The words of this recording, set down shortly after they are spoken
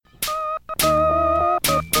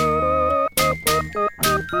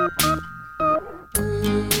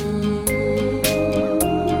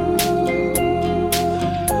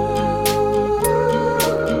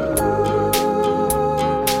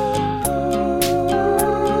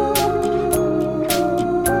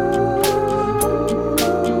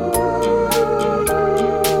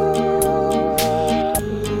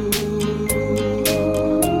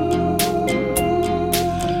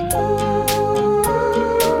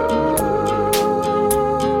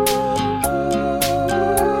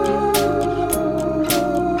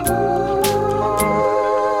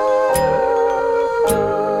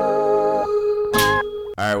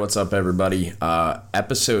what's up, everybody?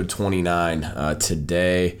 Episode 29.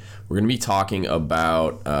 Today, we're going to be talking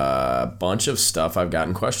about a bunch of stuff I've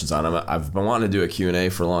gotten questions on. I've been wanting to do a Q&A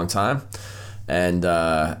for a long time, and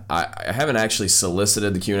I haven't actually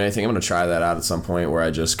solicited the Q&A thing. I'm going to try that out at some point where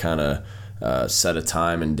I just kind of set a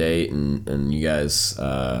time and date, and you guys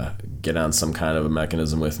get on some kind of a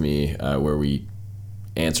mechanism with me where we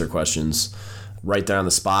answer questions right there on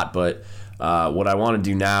the spot. But what I want to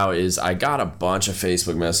do now is I got a bunch of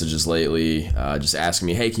Facebook messages lately just asking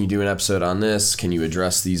me, hey, can you do an episode on this? Can you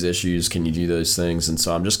address these issues? Can you do those things? And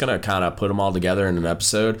so I'm just going to kind of put them all together in an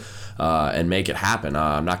episode and make it happen.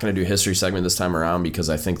 I'm not going to do a history segment this time around because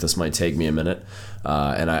I think this might take me a minute.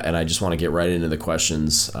 And I just want to get right into the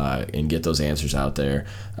questions and get those answers out there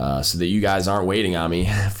so that you guys aren't waiting on me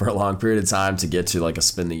for a long period of time to get to like a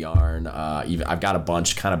spin the yarn. I've got a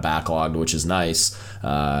bunch kind of backlogged, which is nice.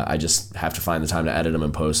 I just have to find the time to edit them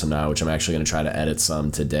and post them now, which I'm actually going to try to edit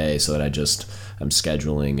some today so that I'm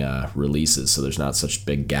scheduling releases so there's not such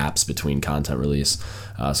big gaps between content release.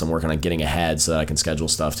 So I'm working on getting ahead so that I can schedule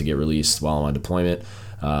stuff to get released while I'm on deployment.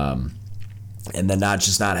 And then not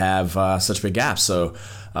have such big gaps. So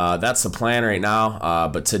that's the plan right now.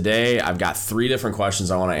 But today I've got 3 different questions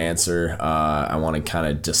I want to answer. I want to kind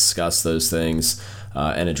of discuss those things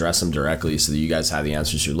and address them directly so that you guys have the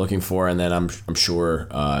answers you're looking for. And then I'm sure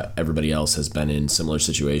everybody else has been in similar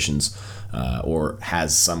situations or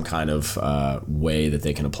has some kind of way that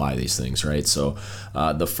they can apply these things, right? So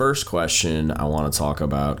the first question I want to talk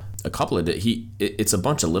about, it's a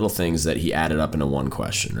bunch of little things that he added up into one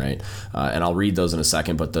question, right? And I'll read those in a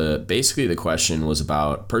second, but basically the question was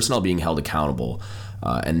about personnel being held accountable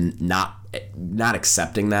and not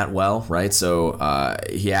accepting that well, right? So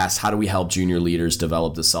he asked, how do we help junior leaders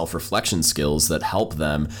develop the self-reflection skills that help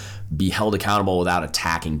them be held accountable without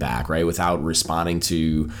attacking back, right? Without responding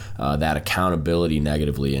to that accountability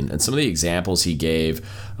negatively. And some of the examples he gave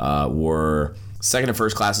were second and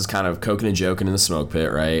first class is kind of coking and joking in the smoke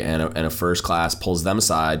pit, right? And a first class pulls them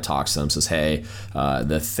aside, talks to them, says, hey,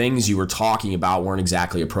 the things you were talking about weren't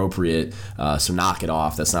exactly appropriate, so knock it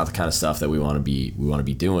off. That's not the kind of stuff that we want to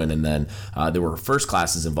be doing. And then there were first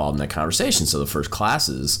classes involved in that conversation. So the first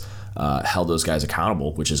classes held those guys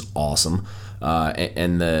accountable, which is awesome.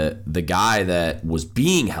 And the guy that was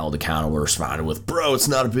being held accountable responded with, bro, it's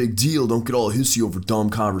not a big deal. Don't get all hissy over dumb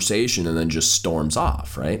conversation, and then just storms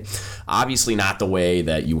off, right? Obviously not the way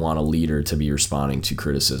that you want a leader to be responding to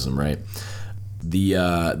criticism, right?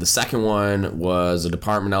 The second one was a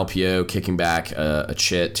department LPO kicking back a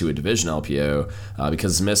chit to a division LPO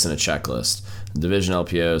because it's missing a checklist. The division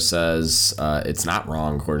LPO says it's not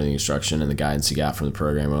wrong according to the instruction and the guidance he got from the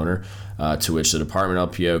program owner, to which the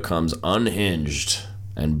department LPO comes unhinged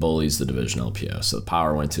and bullies the division LPO. So the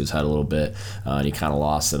power went to his head a little bit and he kind of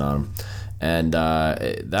lost it on him. And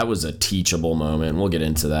that was a teachable moment. We'll get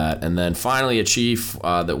into that. And then finally, a chief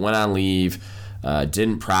that went on leave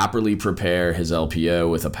didn't properly prepare his LPO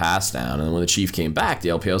with a pass down. And when the chief came back, the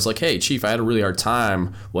LPO was like, hey, chief, I had a really hard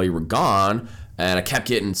time while you were gone. And I kept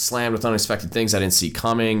getting slammed with unexpected things I didn't see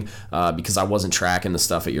coming because I wasn't tracking the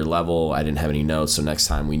stuff at your level. I didn't have any notes. So next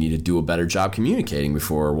time we need to do a better job communicating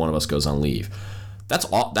before one of us goes on leave.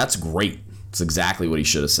 That's great. That's exactly what he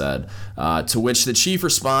should have said. To which the chief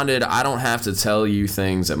responded, I don't have to tell you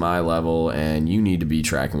things at my level, and you need to be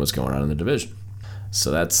tracking what's going on in the division. So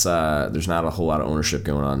that's there's not a whole lot of ownership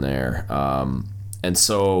going on there. And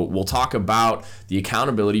so we'll talk about the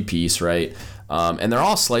accountability piece, right? And they're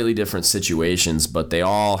all slightly different situations, but they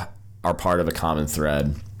all are part of a common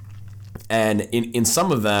thread. And in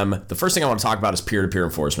some of them, the first thing I want to talk about is peer-to-peer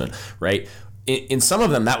enforcement, right? In some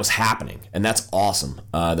of them, that was happening, and that's awesome.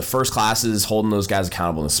 The first classes holding those guys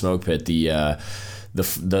accountable in the smoke pit, the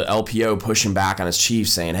LPO pushing back on his chief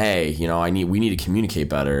saying, hey, we need to communicate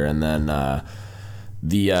better. And then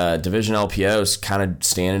the division LPO's kind of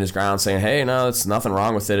standing his ground saying, hey, no, it's nothing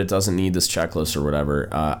wrong with it. It doesn't need this checklist or whatever.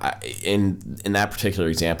 In that particular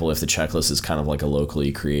example, if the checklist is kind of like a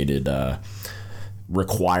locally created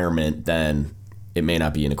requirement, then it may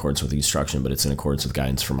not be in accordance with the instruction, but it's in accordance with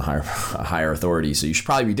guidance from a higher authority. So you should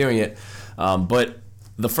probably be doing it. But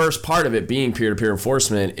the first part of it being peer-to-peer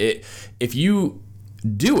enforcement, if you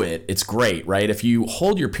do it, it's great, right? If you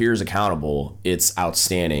hold your peers accountable, it's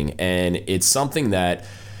outstanding. And it's something that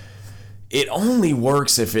it only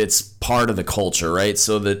works if it's part of the culture, right?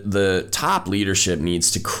 So the top leadership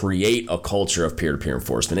needs to create a culture of peer-to-peer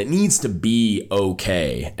enforcement. It needs to be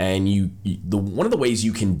okay. And one of the ways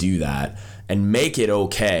you can do that and make it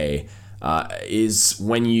okay is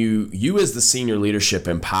when you as the senior leadership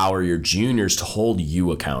empower your juniors to hold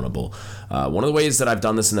you accountable. One of the ways that I've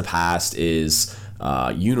done this in the past is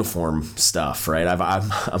uniform stuff, right?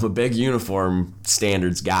 I'm a big uniform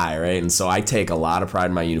standards guy, right? And so I take a lot of pride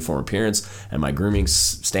in my uniform appearance and my grooming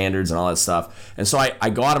standards and all that stuff. And so I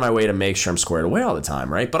go out of my way to make sure I'm squared away all the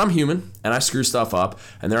time, right? But I'm human and I screw stuff up.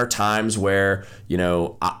 And there are times where,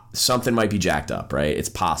 something might be jacked up, right? It's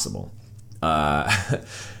possible.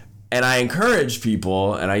 And I encourage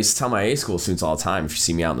people, and I used to tell my A school students all the time, if you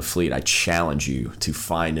see me out in the fleet, I challenge you to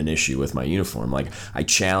find an issue with my uniform. Like, I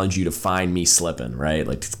challenge you to find me slipping, right?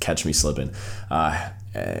 Like, to catch me slipping.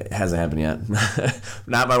 It hasn't happened yet.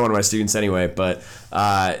 Not by one of my students anyway, but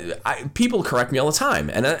people correct me all the time,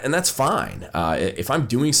 and that's fine. If I'm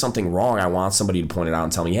doing something wrong, I want somebody to point it out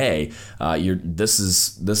and tell me, hey, this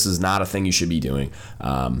is not a thing you should be doing,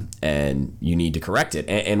 and you need to correct it.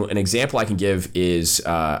 And an example I can give is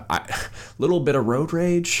a little bit of road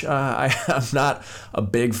rage. I'm not a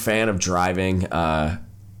big fan of driving.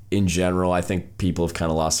 In general, I think people have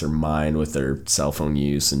kind of lost their mind with their cell phone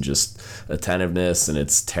use and just attentiveness, and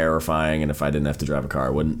it's terrifying. And if I didn't have to drive a car, I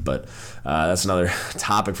wouldn't. But that's another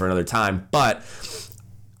topic for another time. But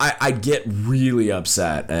I get really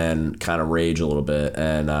upset and kind of rage a little bit.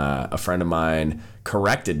 And a friend of mine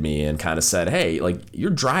corrected me and kind of said, hey, like, you're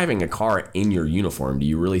driving a car in your uniform. Do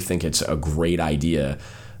you really think it's a great idea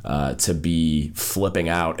to be flipping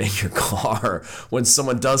out in your car when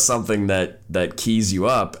someone does something that keys you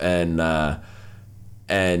up? And I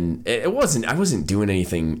wasn't doing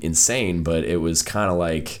anything insane, but it was kind of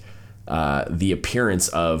like the appearance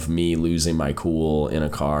of me losing my cool in a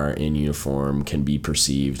car in uniform can be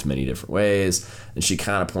perceived many different ways. And she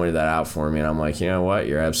kind of pointed that out for me, and I'm like, you know what,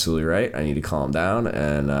 you're absolutely right. I need to calm down.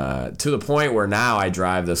 And to the point where now I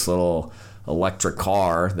drive this little electric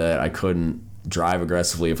car that I couldn't drive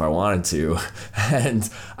aggressively if I wanted to, and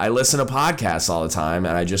I listen to podcasts all the time,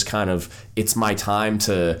 and I just it's my time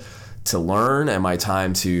to learn and my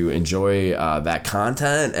time to enjoy that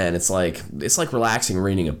content, and it's like relaxing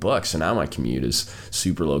reading a book. So now my commute is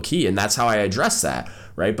super low key, and that's how I address that,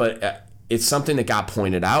 right? But it's something that got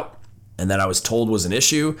pointed out and that I was told was an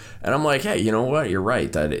issue, and I'm like, hey, you know what, you're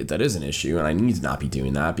right, that is an issue, and I need to not be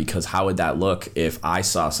doing that, because how would that look if I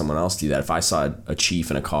saw someone else do that? If I saw a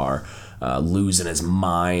chief in a car losing his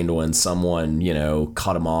mind when someone,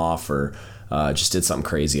 cut him off or just did something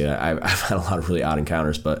crazy. I've had a lot of really odd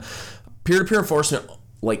encounters, but peer-to-peer enforcement,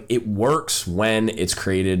 like, it works when it's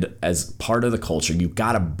created as part of the culture. You've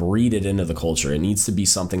got to breed it into the culture. It needs to be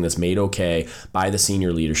something that's made okay by the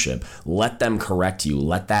senior leadership. Let them correct you.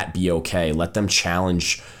 Let that be okay. Let them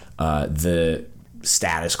challenge the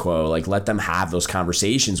status quo. Like, let them have those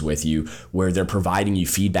conversations with you where they're providing you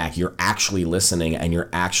feedback. You're actually listening and you're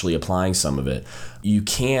actually applying some of it. You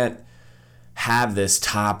can't have this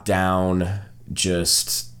top-down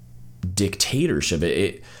just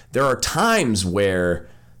dictatorship. There are times where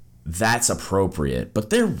that's appropriate,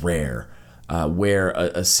 but they're rare, where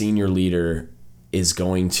a senior leader is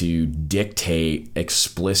going to dictate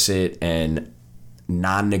explicit and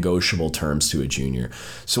non-negotiable terms to a junior.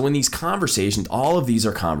 So in these conversations, all of these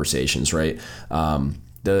are conversations, right?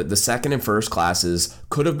 The second and first classes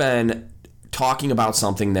could have been talking about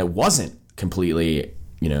something that wasn't completely,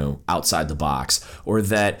 outside the box, or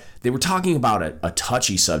that they were talking about a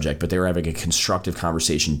touchy subject, but they were having a constructive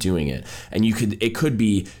conversation doing it. And it could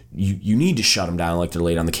be, you need to shut them down like they're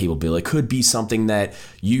late on the cable bill. It could be something that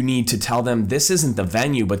you need to tell them, this isn't the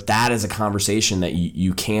venue, but that is a conversation that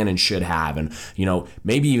you can and should have. And,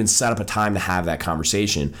 maybe even set up a time to have that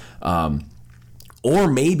conversation. Or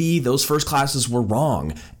maybe those first classes were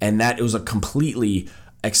wrong and that it was a completely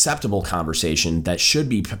acceptable conversation that should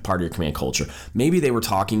be part of your command culture. Maybe they were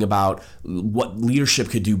talking about what leadership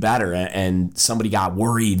could do better, and somebody got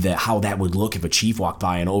worried that how that would look if a chief walked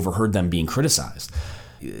by and overheard them being criticized.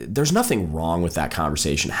 There's nothing wrong with that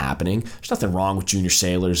conversation happening. There's nothing wrong with junior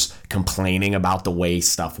sailors complaining about the way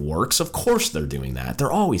stuff works. Of course they're doing that.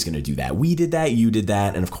 They're always going to do that. We did that, you did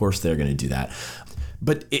that, and of course they're going to do that.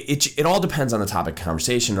 But it all depends on the topic of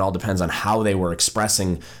conversation. It all depends on how they were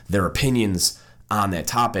expressing their opinions on that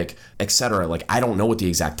topic, etc. Like, I don't know what the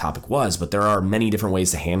exact topic was, but there are many different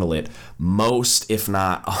ways to handle it. Most, if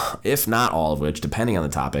not all of which, depending on the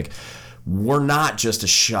topic, were not just to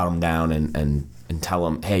shut them down and tell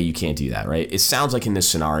them, hey, you can't do that, right? It sounds like in this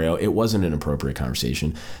scenario, it wasn't an appropriate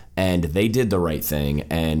conversation, and they did the right thing.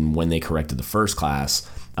 And when they corrected the first class,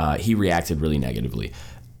 he reacted really negatively.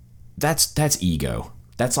 That's ego,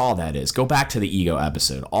 That's all that is. Go back to the ego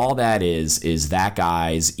episode. All that is that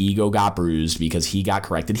guy's ego got bruised because he got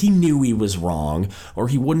corrected. He knew he was wrong, or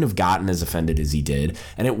he wouldn't have gotten as offended as he did.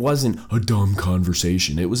 And it wasn't a dumb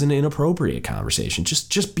conversation. It was an inappropriate conversation.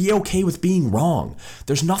 Just be okay with being wrong.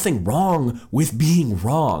 There's nothing wrong with being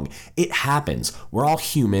wrong. It happens. We're all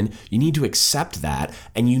human. You need to accept that,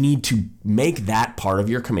 and you need to make that part of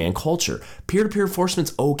your command culture. Peer-to-peer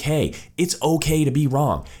enforcement's okay. It's okay to be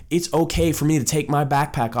wrong. It's okay for me to take my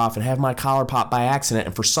backpack off and have my collar pop by accident,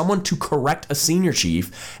 and for someone to correct a senior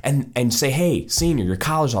chief and say, hey, senior, your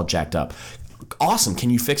collar's all jacked up. Awesome. Can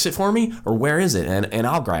you fix it for me? Or where is it? And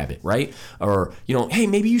I'll grab it, right? Or, hey,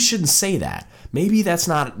 maybe you shouldn't say that. Maybe that's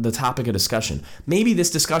not the topic of discussion. Maybe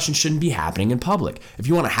this discussion shouldn't be happening in public. If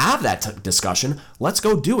you want to have that discussion, let's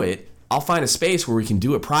go do it. I'll find a space where we can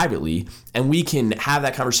do it privately, and we can have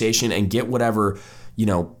that conversation and get whatever,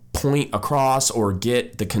 point across, or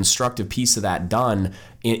get the constructive piece of that done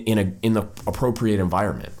in the appropriate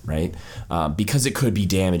environment, right? Because it could be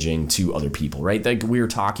damaging to other people, right? Like we were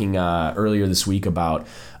talking earlier this week about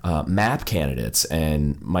MAP candidates,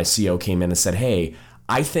 and my CO came in and said, hey,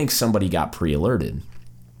 I think somebody got pre-alerted.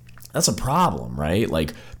 That's a problem, right?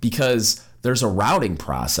 Like, because there's a routing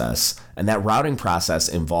process, and that routing process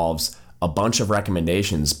involves a bunch of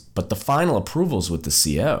recommendations, but the final approval's with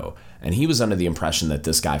the CO. And he was under the impression that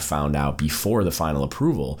this guy found out before the final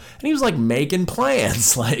approval. And he was like making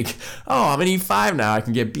plans like, oh, I'm an E5 now, I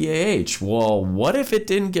can get BAH. Well, what if it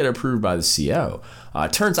didn't get approved by the CO?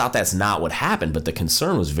 It turns out that's not what happened, but the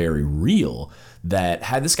concern was very real that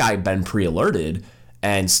had this guy been pre-alerted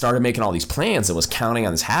and started making all these plans and was counting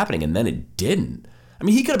on this happening, and then it didn't. I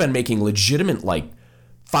mean, he could have been making legitimate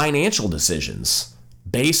financial decisions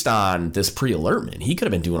based on this pre-alertment. He could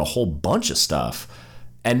have been doing a whole bunch of stuff.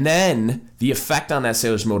 And then the effect on that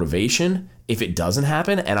sailor's motivation, if it doesn't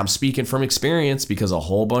happen, and I'm speaking from experience because a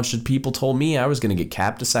whole bunch of people told me I was going to get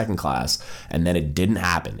capped to second class, and then it didn't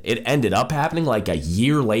happen. It ended up happening like a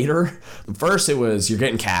year later. First, it was you're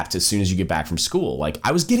getting capped as soon as you get back from school.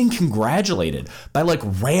 I was getting congratulated by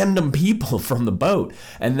random people from the boat.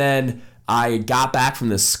 And then I got back from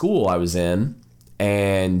this school I was in,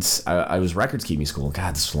 and I was records keeping school.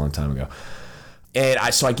 God, this was a long time ago.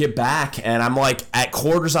 And so I get back, and I'm at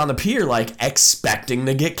quarters on the pier, expecting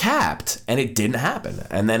to get capped, and it didn't happen.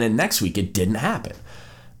 And then in next week, it didn't happen.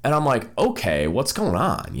 And I'm like, okay, what's going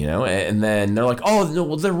on? And then they're like, oh, no,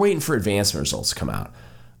 well, they're waiting for advancement results to come out.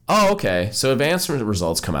 Oh, okay. So advancement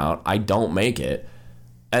results come out. I don't make it.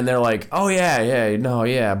 And they're like, oh, yeah,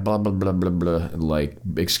 blah, blah, blah, blah, blah,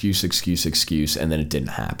 excuse. And then it didn't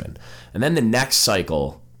happen. And then the next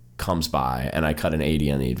cycle comes by, and I cut an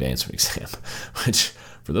 80 on the advancement exam, which,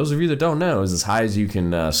 for those of you that don't know, is as high as you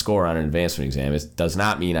can score on an advancement exam. It does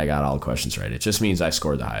not mean I got all the questions right. It just means I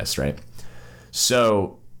scored the highest, right?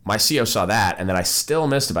 So my CO saw that, and then I still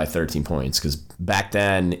missed it by 13 points, because back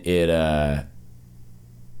then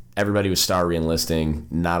everybody was star re-enlisting.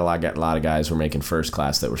 Not a lot of guys were making first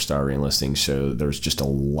class that were star re-enlisting, so there was just a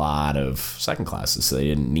lot of second classes, so they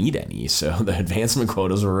didn't need any. So the advancement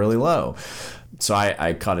quotas were really low. So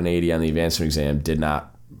I caught an 80 on the advancement exam.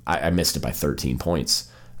 I missed it by 13 points,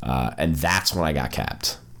 and that's when I got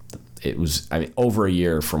capped. It was over a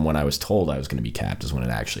year from when I was told I was going to be capped is when it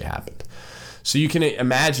actually happened. So you can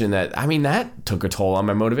imagine that. That took a toll on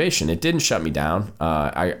my motivation. It didn't shut me down.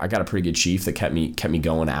 I got a pretty good chief that kept me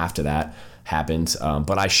going after that happened.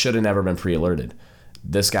 But I should have never been pre-alerted.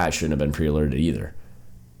 This guy shouldn't have been pre-alerted either,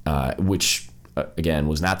 which again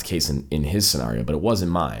was not the case in his scenario, but it was in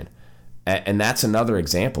mine. And that's another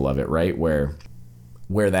example of it, right? Where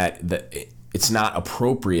it's not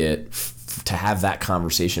appropriate to have that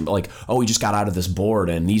conversation, but we just got out of this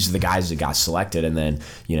board, and these are the guys that got selected, and then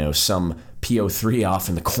some PO3 off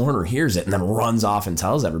in the corner hears it and then runs off and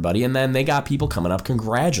tells everybody, and then they got people coming up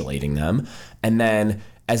congratulating them, and then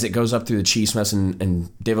as it goes up through the chief's mess and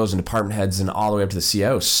divos and department heads and all the way up to the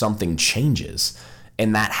CO, something changes,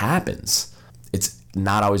 and that happens. It's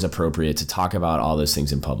not always appropriate to talk about all those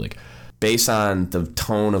things in public. Based on the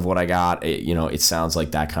tone of what I got, it sounds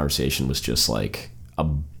like that conversation was just a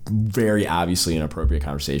very obviously inappropriate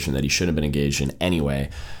conversation that he shouldn't have been engaged in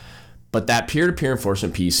anyway. But that peer-to-peer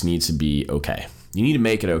enforcement piece needs to be okay. You need to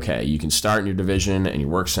make it okay. You can start in your division and your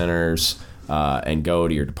work centers and go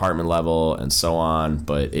to your department level and so on,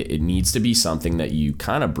 but it needs to be something that you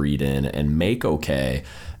kind of breed in and make okay.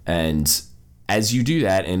 And as you do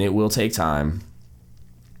that, and it will take time,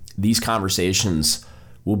 these conversations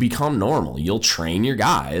will become normal. You'll train your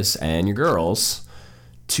guys and your girls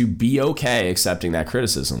to be okay accepting that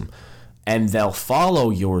criticism, and they'll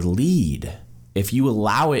follow your lead. If you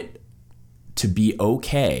allow it to be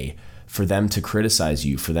okay for them to criticize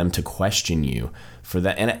you, for them to question you, for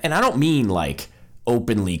that. And I don't mean like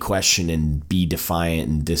openly question and be defiant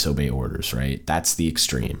and disobey orders, right? That's the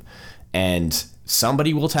extreme. And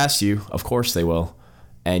somebody will test you. Of course they will.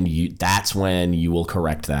 And that's when you will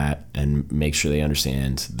correct that and make sure they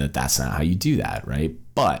understand that that's not how you do that, right?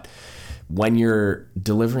 But when you're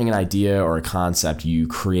delivering an idea or a concept, you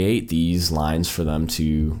create these lines for them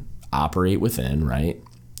to operate within, right?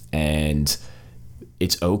 And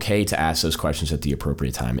it's okay to ask those questions at the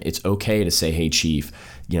appropriate time. It's okay to say, hey, Chief,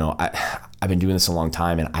 I've been doing this a long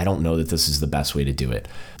time and I don't know that this is the best way to do it.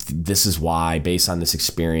 This is why, based on this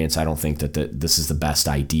experience, I don't think that this is the best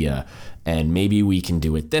idea. And maybe we can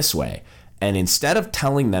do it this way. And instead of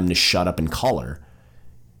telling them to shut up and color,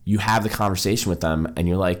 you have the conversation with them and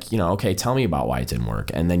you're like, okay, tell me about why it didn't work.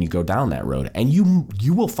 And then you go down that road and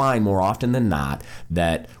you will find more often than not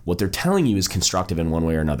that what they're telling you is constructive in one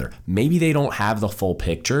way or another. Maybe they don't have the full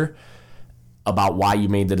picture about why you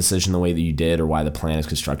made the decision the way that you did or why the plan is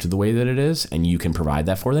constructed the way that it is, and you can provide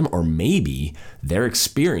that for them. Or maybe their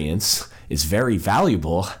experience is very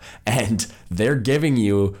valuable and they're giving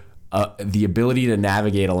you the ability to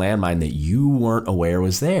navigate a landmine that you weren't aware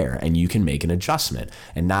was there, and you can make an adjustment.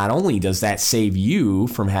 And not only does that save you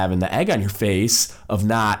from having the egg on your face of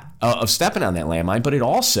stepping on that landmine, but it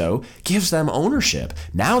also gives them ownership.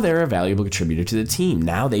 Now they're a valuable contributor to the team.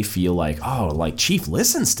 Now they feel like, Chief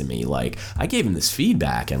listens to me. Like, I gave him this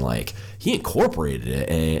feedback and like he incorporated it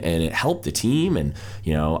and it helped the team. And,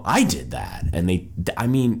 I did that.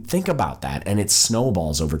 And think about that. And it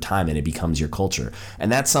snowballs over time and it becomes your culture.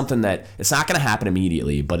 And that's something that it's not going to happen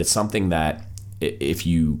immediately, but it's something that if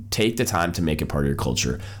you take the time to make it part of your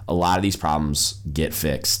culture, a lot of these problems get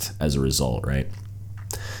fixed as a result, right?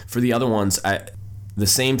 For the other ones, the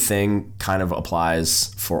same thing kind of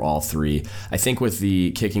applies for all three. I think with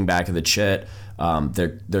the kicking back of the chit,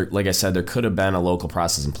 there, like I said, there could have been a local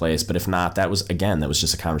process in place, but if not, that was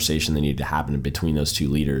just a conversation that needed to happen between those two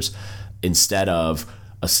leaders, instead of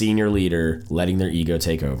a senior leader letting their ego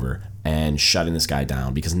take over and shutting this guy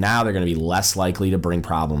down, because now they're going to be less likely to bring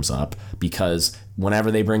problems up, because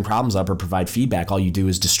whenever they bring problems up or provide feedback, all you do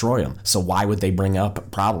is destroy them. So why would they bring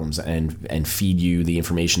up problems and feed you the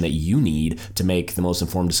information that you need to make the most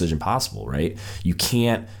informed decision possible, right? You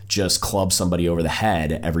can't just club somebody over the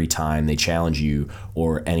head every time they challenge you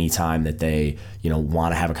or any time that they,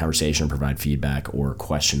 want to have a conversation or provide feedback or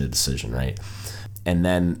question a decision, right? And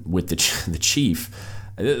then with the chief,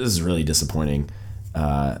 this is really disappointing.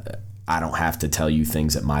 I don't have to tell you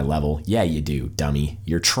things at my level. Yeah, you do, dummy.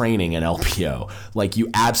 You're training an LPO. Like, you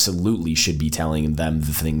absolutely should be telling them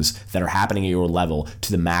the things that are happening at your level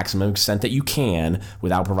to the maximum extent that you can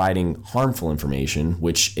without providing harmful information,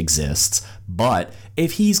 which exists. But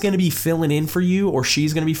if he's going to be filling in for you or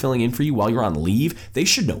she's going to be filling in for you while you're on leave, they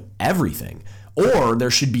should know everything. Or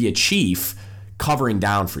there should be a chief covering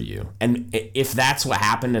down for you. And if that's what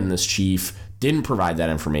happened and this chief didn't provide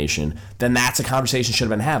that information, then that's a conversation should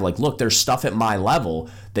have been had. Like, look, there's stuff at my level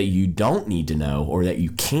that you don't need to know or that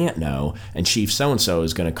you can't know, and Chief so-and-so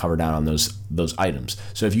is going to cover down on those items.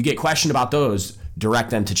 So if you get questioned about those,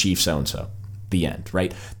 direct them to Chief so-and-so. The end,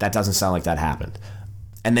 right? That doesn't sound like that happened.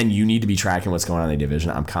 And then you need to be tracking what's going on in the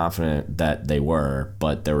division. I'm confident that they were,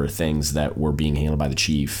 but there were things that were being handled by the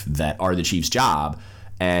chief that are the chief's job.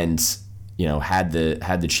 And, had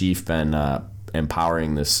the chief been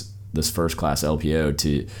empowering this first class LPO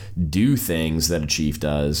to do things that a chief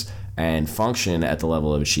does and function at the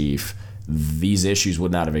level of a chief, these issues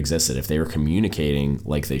would not have existed. If they were communicating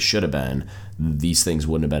like they should have been, these things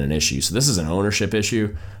wouldn't have been an issue. So this is an ownership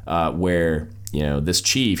issue where, this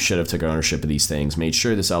chief should have took ownership of these things, made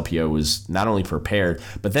sure this LPO was not only prepared,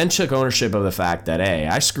 but then took ownership of the fact that, hey,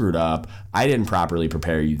 I screwed up. I didn't properly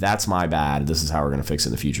prepare you. That's my bad. This is how we're going to fix it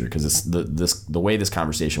in the future. Because the way this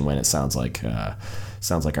conversation went, it sounds like our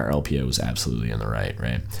LPO was absolutely in the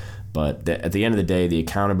right? But at the end of the day, the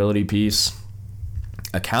accountability piece,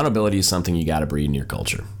 accountability is something you got to breed in your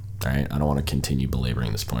culture. All right, I don't want to continue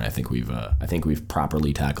belaboring this point. I think we've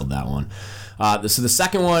properly tackled that one. So the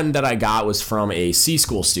second one that I got was from a C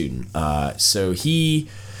school student. So he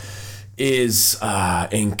is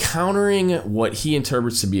encountering what he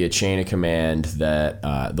interprets to be a chain of command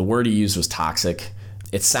that the word he used was toxic.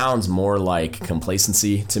 It sounds more like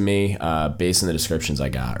complacency to me, based on the descriptions I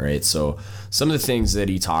got, right? So some of the things that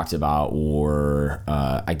he talked about were,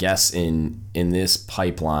 I guess, in this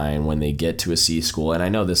pipeline when they get to a C school, and I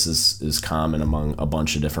know this is common among a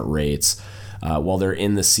bunch of different rates, while they're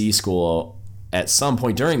in the C school, at some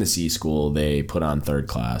point during the C school, they put on third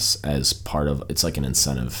class as part of, it's like an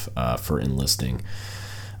incentive for enlisting.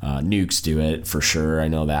 Nukes do it for sure. I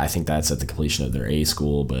know that. I think that's at the completion of their A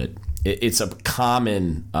school, but it's a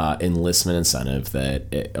common enlistment incentive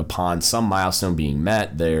that upon some milestone being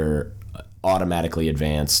met, they're automatically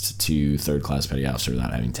advanced to third class petty officer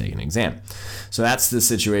without having taken an exam. So that's the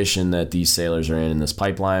situation that these sailors are in this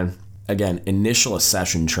pipeline. Again, initial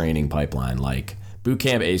accession training pipeline, like boot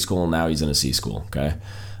camp, A school, now he's in a C school, okay?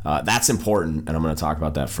 That's important, and I'm going to talk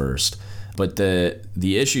about that first. But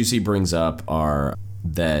the issues he brings up are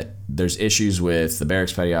that there's issues with the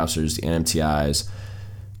barracks petty officers, the NMTIs,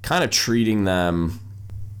 kind of treating them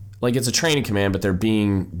like it's a training command, but they're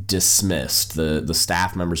being dismissed. The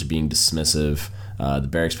staff members are being dismissive. The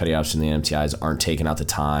barracks petty officers and the NMTIs aren't taking out the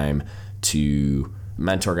time to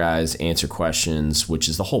mentor guys, answer questions, which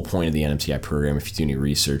is the whole point of the NMTI program. If you do any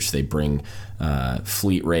research, they bring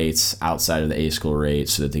fleet rates outside of the A school rate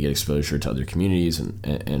so that they get exposure to other communities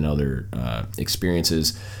and other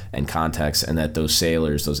experiences and contexts, and that those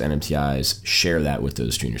sailors, those NMTIs, share that with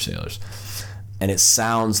those junior sailors. And it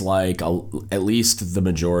sounds like at least the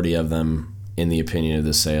majority of them, in the opinion of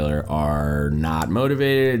the sailor, are not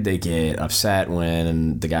motivated. They get upset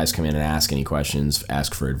when the guys come in and ask any questions,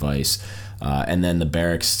 ask for advice. And then the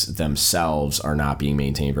barracks themselves are not being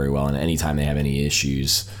maintained very well. And anytime they have any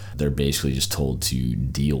issues, they're basically just told to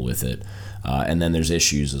deal with it. And then there's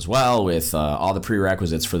issues as well with all the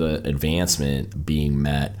prerequisites for the advancement being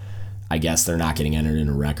met. I guess they're not getting entered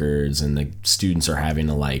into records, and the students are having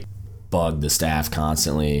to bug the staff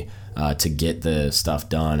constantly to get the stuff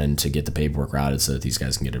done and to get the paperwork routed so that these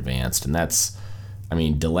guys can get advanced. And that's,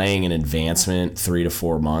 delaying an advancement 3 to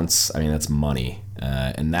 4 months, that's money.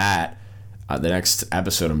 And that, the next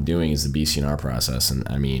episode I'm doing is the BCNR process.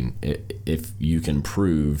 And if you can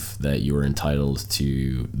prove that you were entitled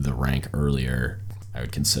to the rank earlier, I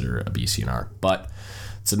would consider a BCNR. But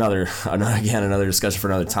it's another discussion for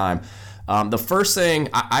another time. The first thing,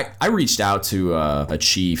 I reached out to a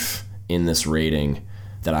chief in this rating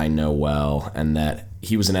that I know well, and that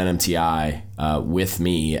he was an NMTI with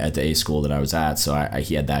me at the A school that I was at, so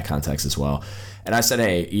he had that context as well. And I said,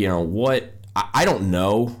 hey, I don't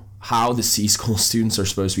know how the C school students are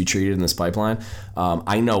supposed to be treated in this pipeline.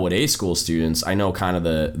 I know what A school students, I know kind of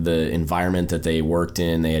the environment that they worked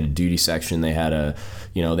in. They had a duty section. They had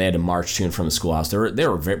they had to march to and from the schoolhouse. They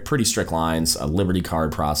were pretty strict lines, a Liberty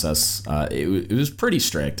card process. It was pretty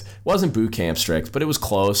strict. It wasn't boot camp strict, but it was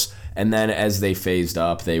close. And then as they phased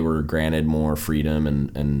up, they were granted more freedom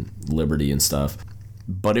and liberty and stuff.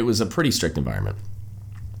 But it was a pretty strict environment.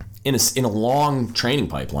 In a long training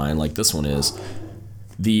pipeline like this one is,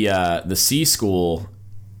 the C school,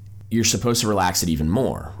 you're supposed to relax it even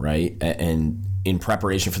more, right? And in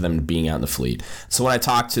preparation for them being out in the fleet. So when I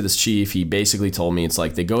talked to this chief, he basically told me it's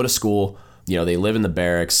like they go to school, they live in the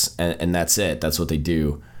barracks, and that's it. That's what they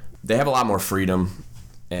do. They have a lot more freedom,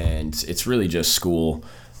 and it's really just school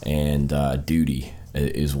and duty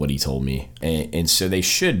is what he told me. And so they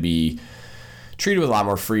should be treated with a lot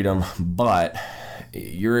more freedom, but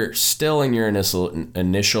you're still in your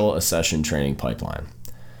initial accession training pipeline.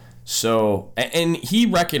 So, and he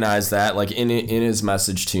recognized that, in his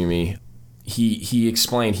message to me, he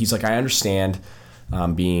explained, he's like, I understand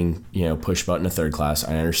being, push button to third class.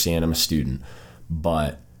 I understand I'm a student,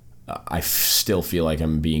 but I still feel like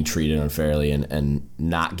I'm being treated unfairly and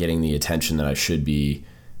not getting the attention that I should be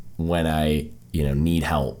when I, need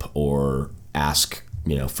help or ask,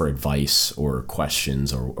 for advice or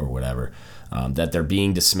questions or whatever. That they're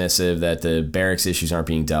being dismissive, that the barracks issues aren't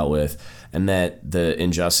being dealt with, and that the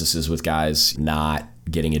injustices with guys not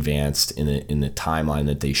getting advanced in the timeline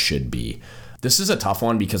that they should be. This is a tough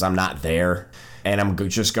one because I'm not there, and I'm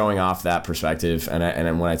just going off that perspective.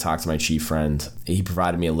 And when I talked to my chief friend, he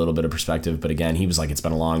provided me a little bit of perspective, but again, he was like, it's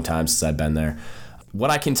been a long time since I've been there. What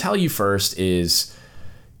I can tell you first is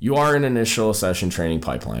you are in an initial accession training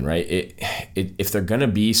pipeline, right? If they're going to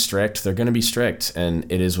be strict, they're going to be strict,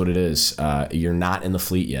 and it is what it is. You're not in the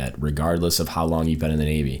fleet yet, regardless of how long you've been in the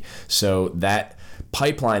Navy. So that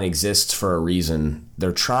pipeline exists for a reason.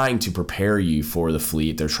 They're trying to prepare you for the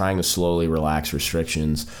fleet. They're trying to slowly relax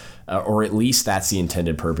restrictions, or at least that's the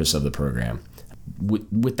intended purpose of the program.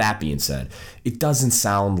 With that being said, it doesn't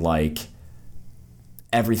sound like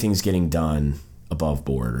everything's getting done above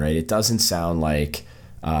board, right? It doesn't sound like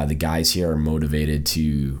the guys here are motivated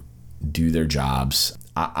to do their jobs.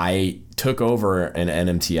 I took over an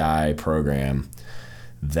NMTI program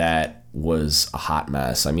that was a hot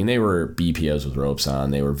mess. They were BPOs with ropes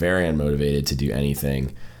on. They were very unmotivated to do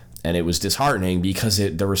anything. And it was disheartening because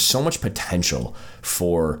there was so much potential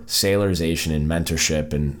for sailorization and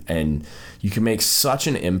mentorship, and you can make such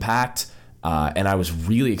an impact. And I was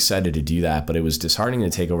really excited to do that, but it was disheartening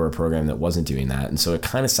to take over a program that wasn't doing that. And so it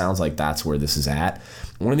kind of sounds like that's where this is at.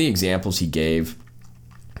 One of the examples he gave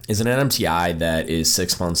is an NMTI that is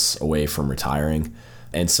 6 months away from retiring.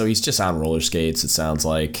 And so he's just on roller skates, it sounds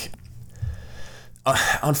like.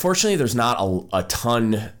 Unfortunately, there's not a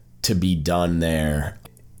ton to be done there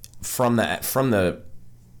from the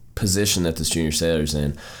position that this junior sailor's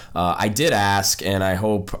in. I did ask, and I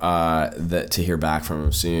hope that to hear back from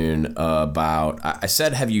him soon about. I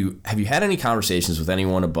said, have you had any conversations with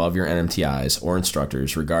anyone above your NMTIs or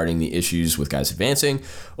instructors regarding the issues with guys advancing,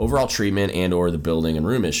 overall treatment, and or the building and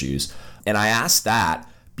room issues? And I asked that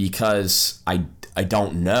because I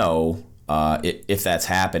don't know if that's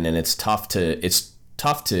happened, and it's tough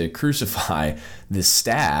to crucify this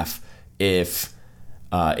staff if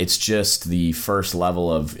it's just the first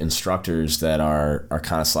level of instructors that are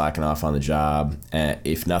kind of slacking off on the job.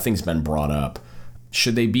 If nothing's been brought up,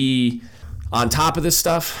 should they be on top of this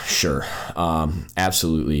stuff? Sure,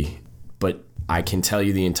 absolutely. But I can tell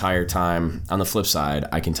you the entire time, on the flip side,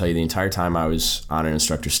 I can tell you the entire time I was on an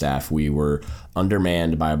instructor staff, we were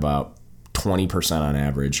undermanned by about 20% on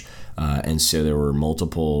average. And so there were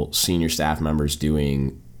multiple senior staff members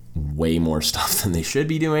doing way more stuff than they should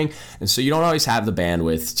be doing. And so you don't always have the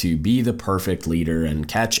bandwidth to be the perfect leader and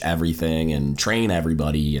catch everything and train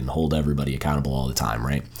everybody and hold everybody accountable all the time,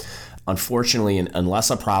 right? Unfortunately, unless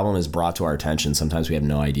a problem is brought to our attention, sometimes we have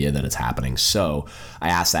no idea that it's happening. So I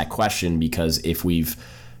asked that question because if we've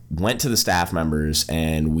went to the staff members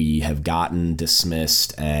and we have gotten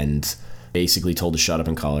dismissed and basically told to shut up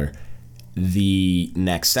and color, the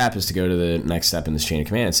next step is to go to the next step in this chain of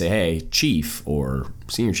command and say, hey, chief or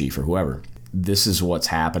senior chief or whoever, this is what's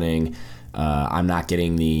happening. I'm not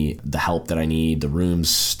getting the help that I need. The rooms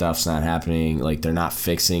stuff's not happening. Like, they're not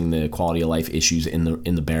fixing the quality of life issues in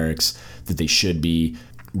the barracks that they should be.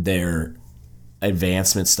 Their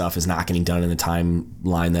advancement stuff is not getting done in the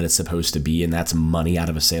timeline that it's supposed to be, and that's money out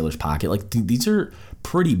of a sailor's pocket. Like, these are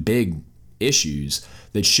pretty big issues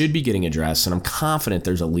that should be getting addressed, and I'm confident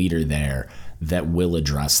there's a leader there that will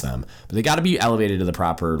address them. But they got to be elevated to the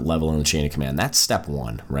proper level in the chain of command. That's step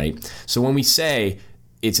one, right? So when we say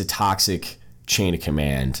it's a toxic chain of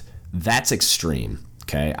command, that's extreme,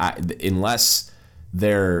 okay? Unless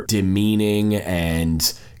they're demeaning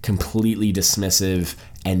and completely dismissive,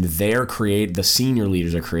 and the senior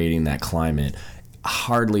leaders are creating that climate,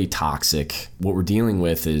 hardly toxic. What we're dealing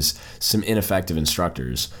with is some ineffective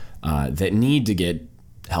instructors that need to get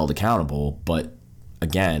held accountable, but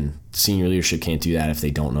again, senior leadership can't do that if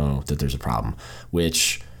they don't know that there's a problem,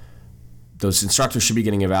 which those instructors should be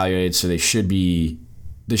getting evaluated, so they should be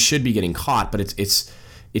getting caught. But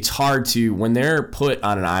it's hard to, when they're put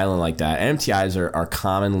on an island like that. NMTIs are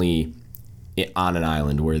commonly on an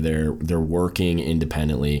island where they're working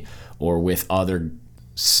independently or with other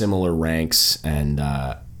similar ranks and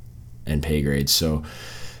pay grades. So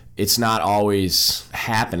it's not always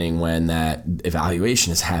happening when that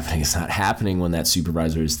evaluation is happening. It's not happening when that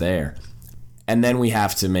supervisor is there. And then we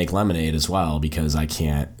have to make lemonade as well, because I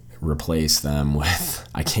can't replace them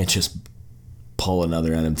I can't just pull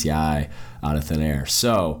another NMTI out of thin air.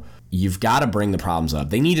 So you've got to bring the problems up.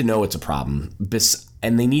 They need to know it's a problem,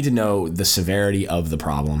 and they need to know the severity of the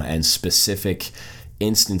problem and specific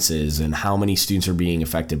instances and how many students are being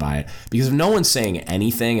affected by it. Because if no one's saying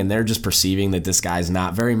anything and they're just perceiving that this guy's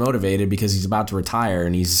not very motivated because he's about to retire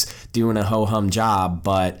and he's doing a ho-hum job,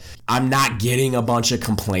 but I'm not getting a bunch of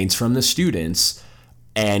complaints from the students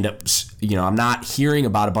and I'm not hearing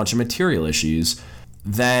about a bunch of material issues,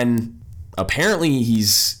 then apparently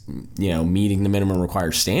he's meeting the minimum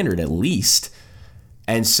required standard at least.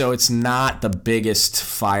 And so it's not the biggest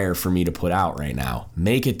fire for me to put out right now.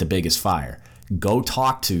 Make it the biggest fire. Go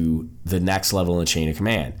talk to the next level in the chain of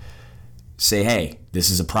command. Say, hey, this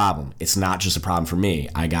is a problem. It's not just a problem for me.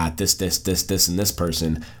 I got this, and this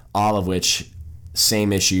person, all of which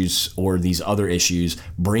same issues or these other issues.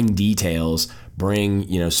 Bring details,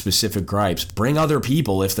 bring specific gripes, bring other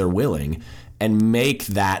people if they're willing, and make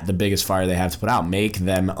that the biggest fire they have to put out. Make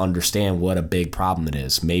them understand what a big problem it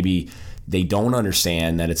is. Maybe they don't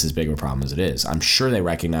understand that it's as big of a problem as it is. I'm sure they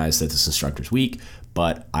recognize that this instructor's weak,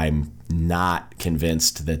 but I'm not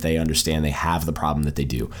convinced that they understand they have the problem that they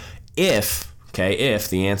do. If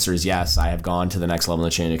the answer is yes, I have gone to the next level in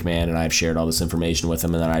the chain of command and I've shared all this information with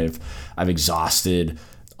them and then I've exhausted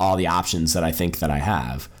all the options that I think that I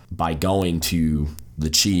have by going to the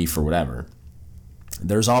chief or whatever,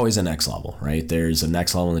 there's always a next level, right? There's a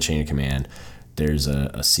next level in the chain of command. There's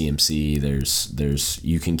a CMC. There's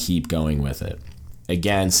you can keep going with it.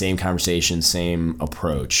 Again, same conversation, same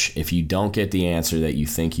approach. If you don't get the answer that you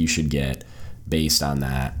think you should get based on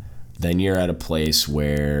that, then you're at a place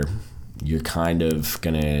where you're kind of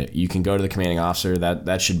you can go to the commanding officer.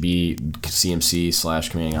 That should be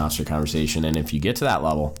CMC/commanding officer conversation. And if you get to that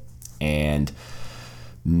level and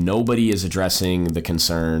nobody is addressing the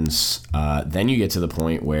concerns, then you get to the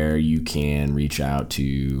point where you can reach out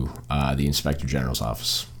to the Inspector General's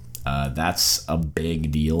office. That's a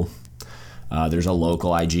big deal. There's a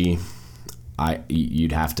local IG.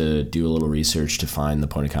 You'd have to do a little research to find the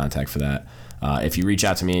point of contact for that. If you reach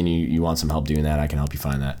out to me and you want some help doing that, I can help you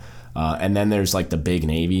find that. And then there's like the Big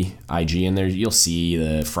Navy IG, and there you'll see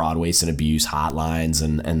the fraud, waste, and abuse hotlines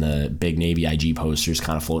and the Big Navy IG posters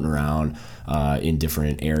kind of floating around in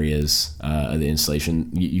different areas of the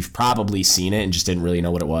installation. You've probably seen it and just didn't really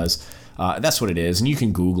know what it was. That's what it is, and you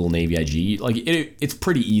can Google Navy IG. Like it's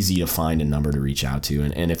pretty easy to find a number to reach out to,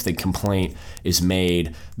 and if the complaint is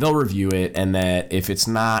made, they'll review it, and that if it's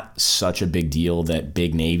not such a big deal that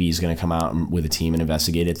Big Navy is going to come out with a team and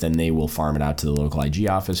investigate it, then they will farm it out to the local IG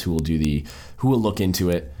office, who will look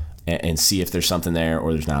into it and see if there's something there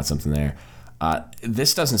or there's not something there.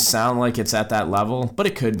 This doesn't sound like it's at that level, but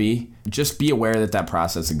it could be. Just be aware that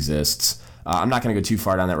process exists. I'm not going to go too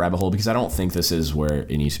far down that rabbit hole because I don't think this is where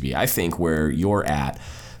it needs to be. I think where you're at,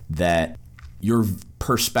 that your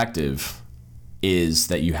perspective is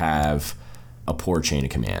that you have a poor chain of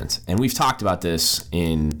command. And we've talked about this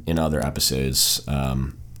in other episodes.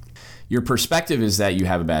 Your perspective is that you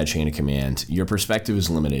have a bad chain of command. Your perspective is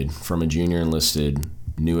limited from a junior enlisted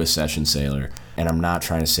newest session sailor. And I'm not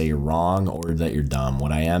trying to say you're wrong or that you're dumb.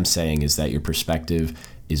 What I am saying is that your perspective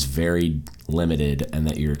is very limited and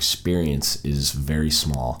that your experience is very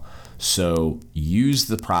small. So use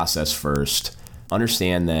the process first.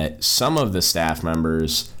 Understand that some of the staff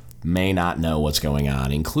members may not know what's going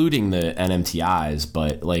on, including the NMTIs,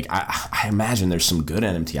 but like I imagine there's some good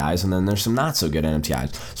NMTIs and then there's some not so good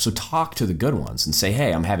NMTIs. So talk to the good ones and say,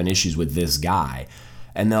 hey, I'm having issues with this guy.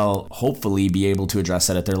 And they'll hopefully be able to address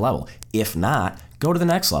that at their level. If not, go to the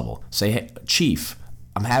next level. Say, hey, Chief,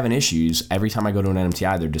 I'm having issues. Every time I go to an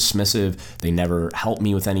NMTI, they're dismissive. They never help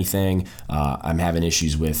me with anything. I'm having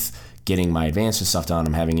issues with getting my advanced stuff done.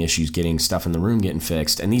 I'm having issues getting stuff in the room getting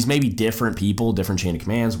fixed. And these may be different people, different chain of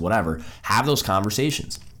commands, whatever. Have those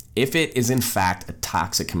conversations. If it is in fact a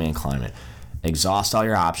toxic command climate, exhaust all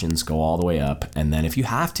your options, go all the way up. And then if you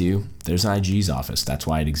have to, there's an IG's office. That's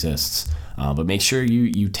why it exists. But make sure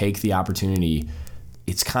you take the opportunity.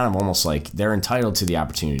 It's kind of almost like they're entitled to the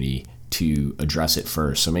opportunity to address it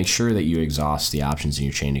first. So make sure that you exhaust the options in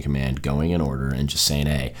your chain of command, going in order and just saying,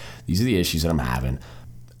 hey, these are the issues that I'm having.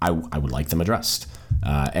 I would like them addressed.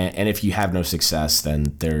 And if you have no success,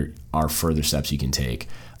 then there are further steps you can take.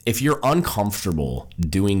 If you're uncomfortable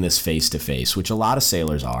doing this face-to-face, which a lot of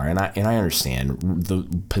sailors are, and I understand, the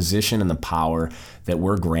position and the power that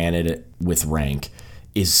we're granted with rank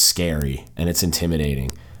is scary and it's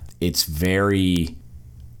intimidating. It's very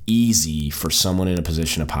easy for someone in a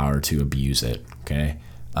position of power to abuse it, okay?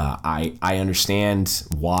 I understand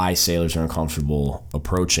why sailors are uncomfortable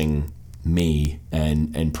approaching me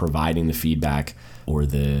and providing the feedback or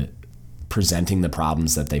the presenting the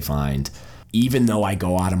problems that they find, even though I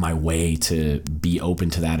go out of my way to be open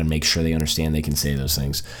to that and make sure they understand they can say those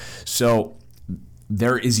things. So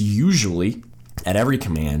there is usually, at every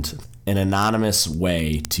command, an anonymous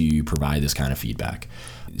way to provide this kind of feedback.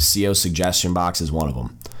 CO suggestion box is one of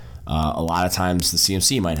them. A lot of times the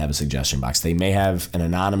CMC might have a suggestion box. They may have an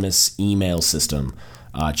anonymous email system.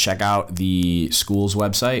 Check out the school's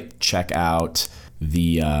website. Check out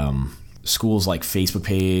the school's like Facebook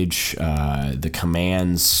page, the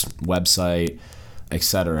command's website,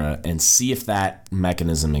 etc., and see if that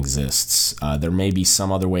mechanism exists. There may be some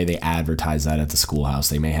other way they advertise that at the schoolhouse.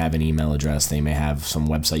 They may have an email address. They may have some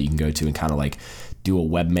website you can go to and kind of like do a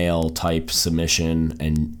webmail type submission,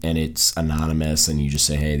 and it's anonymous, and you just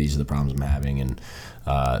say, hey, these are the problems I'm having, and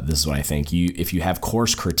this is what I think. If you have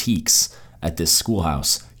course critiques at this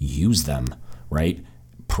schoolhouse, use them, right?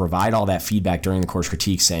 Provide all that feedback during the course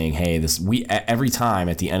critique, saying, hey, every time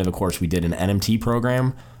at the end of the course we did an NMT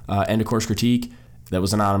program end of course critique that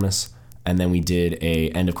was anonymous, and then we did a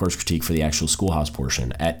end of course critique for the actual schoolhouse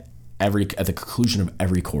portion at the conclusion of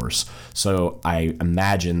every course. So I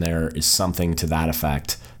imagine there is something to that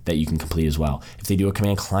effect that you can complete as well. If they do a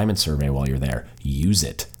command climate survey while you're there, use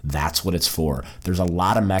it. That's what it's for. There's a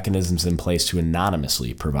lot of mechanisms in place to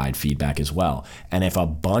anonymously provide feedback as well. And if a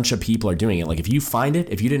bunch of people are doing it, like if you find it,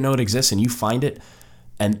 if you didn't know it exists and you find it,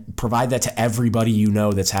 and provide that to everybody you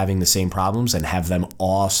know that's having the same problems and have them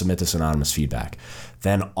all submit this anonymous feedback.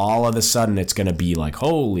 Then all of a sudden it's going to be like,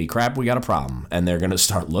 holy crap, we got a problem. And they're going to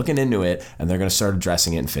start looking into it and they're going to start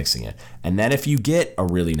addressing it and fixing it. And then if you get a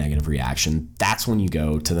really negative reaction, that's when you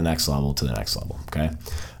go to the next level, okay?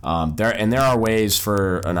 There are ways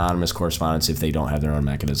for anonymous correspondence if they don't have their own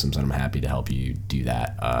mechanisms, and I'm happy to help you do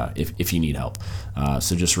that if you need help.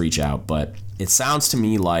 So just reach out. But it sounds to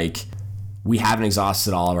me like we haven't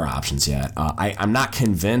exhausted all of our options yet. I'm not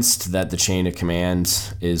convinced that the chain of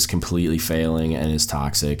command is completely failing and is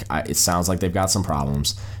toxic. It sounds like they've got some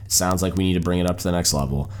problems. It sounds like we need to bring it up to the next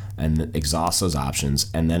level and exhaust those options.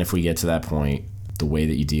 And then if we get to that point, the way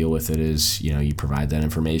that you deal with it is, you provide that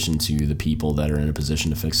information to the people that are in a position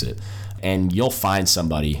to fix it. And you'll find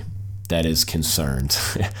somebody that is concerned.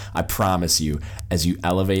 I promise you, as you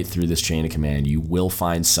elevate through this chain of command, you will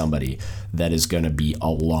find somebody that is going to be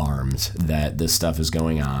alarmed that this stuff is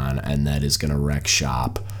going on and that is going to wreck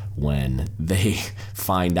shop when they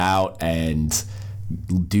find out and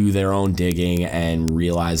do their own digging and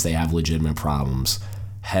realize they have legitimate problems.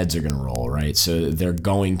 Heads are going to roll, right? So they're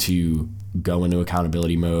going to go into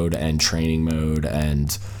accountability mode and training mode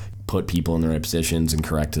and put people in the right positions and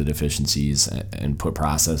correct the deficiencies and put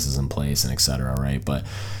processes in place and et cetera, right? But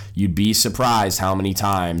you'd be surprised how many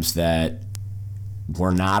times that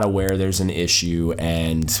we're not aware there's an issue,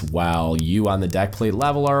 and while you on the deck plate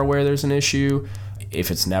level are aware there's an issue, if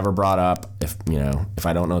it's never brought up, if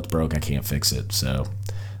I don't know it's broke, I can't fix it. So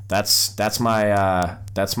that's my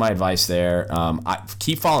advice there. I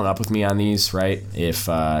keep following up with me on these, right?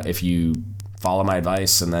 If you follow my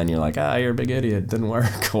advice and then you're like, you're a big idiot, it didn't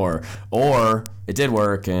work, or it did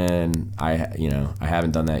work and I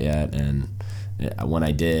haven't done that yet, and when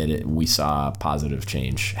I did, we saw positive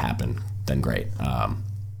change happen, then great.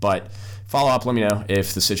 But follow up, let me know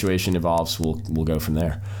if the situation evolves. We'll go from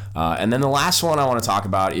there. And then the last one I want to talk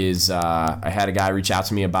about is I had a guy reach out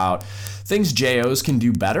to me about things JOs can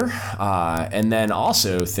do better, and then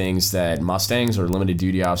also things that Mustangs or limited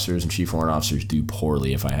duty officers and chief warrant officers do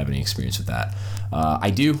poorly, if I have any experience with that. I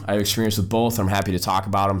have experience with both. I'm happy to talk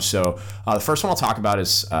about them. So the first one I'll talk about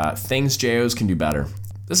is things JOs can do better.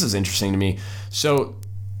 This is interesting to me. So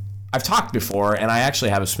I've talked before, and I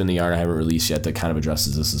actually have a spin the yarn I haven't released yet that kind of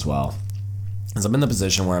addresses this as well. As I'm in the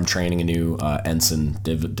position where I'm training a new ensign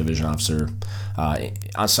division officer.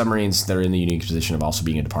 On submarines, they're in the unique position of also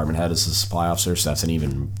being a department head as a supply officer, so that's an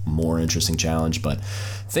even more interesting challenge. But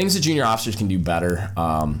things that junior officers can do better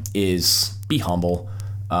is be humble.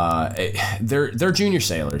 They're junior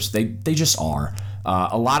sailors. They just are.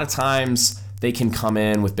 A lot of times they can come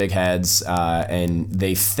in with big heads and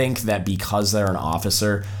they think that because they're an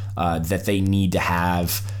officer that they need to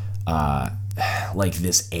have like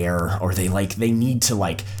this air, or they need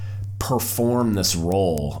to perform this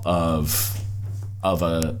role of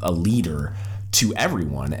a leader to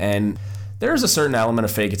everyone. And there's a certain element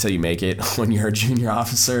of fake it till you make it when you're a junior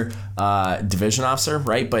officer, division officer,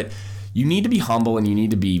 right? But you need to be humble and you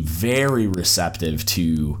need to be very receptive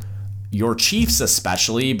to your chiefs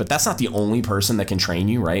especially, but that's not the only person that can train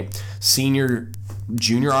you, right?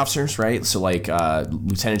 Junior officers, right? So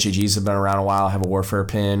Lieutenant JGs have been around a while, have a warfare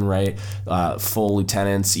pin, right? Full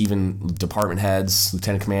lieutenants, even department heads,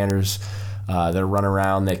 lieutenant commanders that run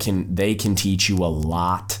around, they can teach you a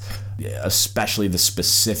lot, especially the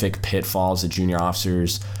specific pitfalls that junior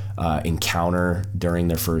officers encounter during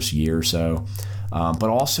their first year or so, but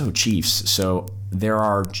also chiefs. So there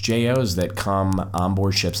are JOs that come on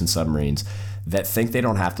board ships and submarines that think they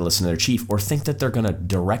don't have to listen to their chief, or think that they're going to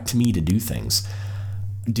direct me to do things.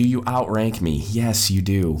 Do you outrank me? Yes, you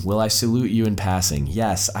do. Will I salute you in passing?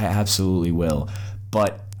 Yes, I absolutely will.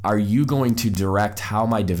 But are you going to direct how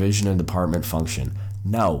my division and department function?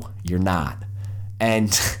 No, you're not. And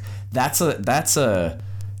that's a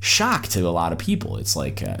shock to a lot of people. It's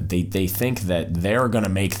like they think that they're going to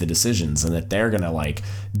make the decisions and that they're going to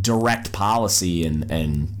direct policy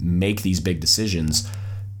and make these big decisions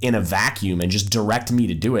in a vacuum and just direct me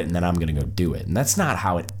to do it, and then I'm going to go do it. And that's not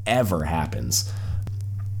how it ever happens.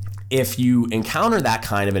 If you encounter that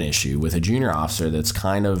kind of an issue with a junior officer that's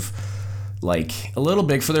kind of a little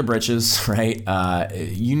big for their britches, right?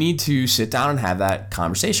 You need to sit down and have that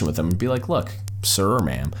conversation with them and be like, look, sir or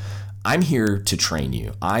ma'am, I'm here to train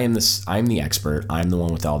you. I'm the expert. I'm the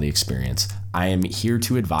one with all the experience. I am here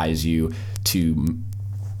to advise you, to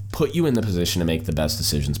put you in the position to make the best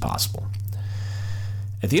decisions possible.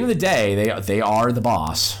 At the end of the day, they are the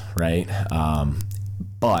boss, right?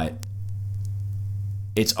 But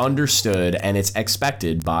it's understood and it's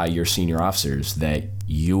expected by your senior officers that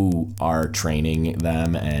you are training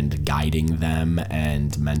them and guiding them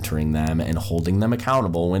and mentoring them and holding them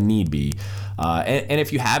accountable when need be. And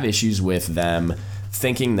if you have issues with them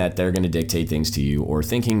thinking that they're going to dictate things to you, or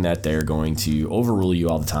thinking that they're going to overrule you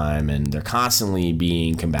all the time and they're constantly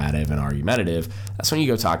being combative and argumentative, that's when you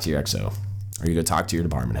go talk to your XO. Or you go talk to your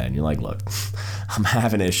department head and you're like, look, I'm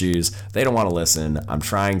having issues. They don't want to listen. I'm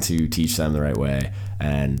trying to teach them the right way,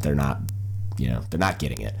 and they're not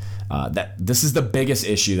getting it. This is the biggest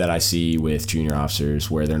issue that I see with junior officers,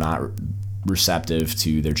 where they're not receptive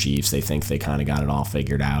to their chiefs. They think they kind of got it all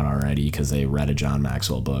figured out already because they read a John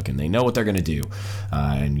Maxwell book and they know what they're going to do,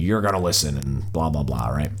 and you're going to listen and blah, blah, blah,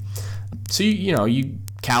 right? So, you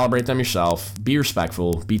calibrate them yourself. Be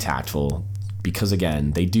respectful. Be tactful. Because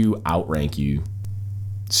again, they do outrank you.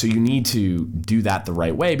 So you need to do that the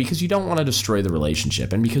right way, because you don't want to destroy the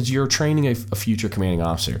relationship, and because you're training a future commanding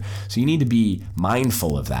officer. So you need to be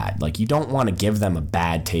mindful of that. Like, you don't want to give them a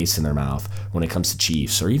bad taste in their mouth when it comes to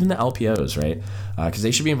chiefs or even the LPOs, right? Because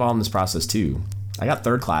they should be involved in this process too. I got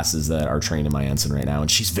third classes that are trained in my ensign right now,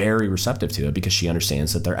 and she's very receptive to it because she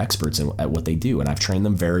understands that they're experts at what they do, and I've trained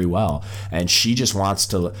them very well. And she just wants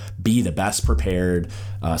to be the best prepared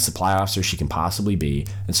supply officer she can possibly be.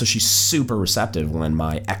 And so she's super receptive when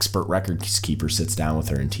my expert records keeper sits down with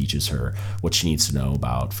her and teaches her what she needs to know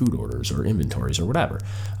about food orders or inventories or whatever.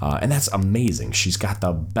 And that's amazing. She's got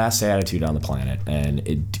the best attitude on the planet, and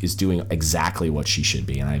it is doing exactly what she should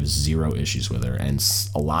be. And I have zero issues with her. And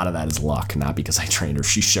a lot of that is luck, not because I trained her.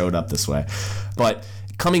 She showed up this way. But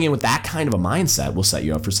coming in with that kind of a mindset will set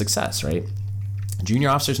you up for success, right? Junior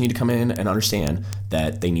officers need to come in and understand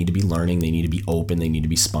that they need to be learning, they need to be open, they need to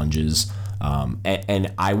be sponges.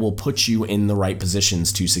 And I will put you in the right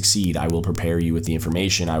positions to succeed. I will prepare you with the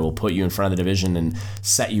information. I will put you in front of the division and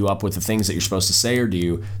set you up with the things that you're supposed to say or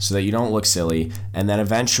do so that you don't look silly. And then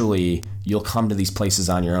eventually you'll come to these places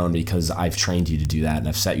on your own because I've trained you to do that, and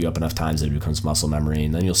I've set you up enough times that it becomes muscle memory,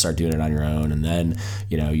 and then you'll start doing it on your own, and then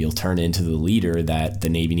you'll turn into the leader that the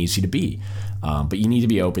Navy needs you to be. But you need to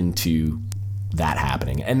be open to that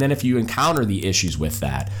happening. And then if you encounter the issues with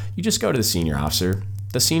that, you just go to the senior officer.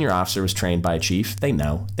 The senior officer was trained by a chief. They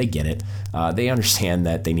know, they get it. They understand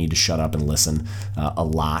that they need to shut up and listen a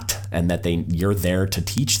lot, and that you're there to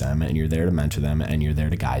teach them, and you're there to mentor them, and you're there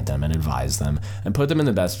to guide them and advise them and put them in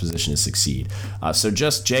the best position to succeed. So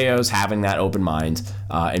just JOs having that open mind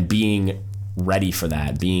and being ready for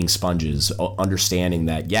that, being sponges, understanding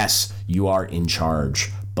that yes, you are in charge,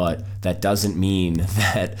 but that doesn't mean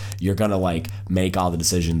that you're going to make all the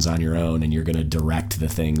decisions on your own and you're going to direct the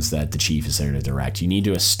things that the chief is there to direct. You need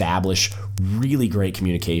to establish really great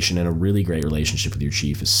communication and a really great relationship with your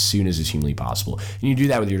chief as soon as it's humanly possible. And you do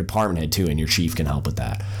that with your department head too, and your chief can help with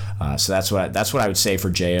that. So that's what I would say for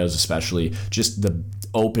JOs, especially just the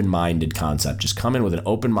open-minded concept. Just come in with an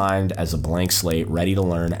open mind as a blank slate, ready to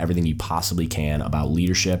learn everything you possibly can about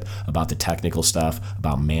leadership, about the technical stuff,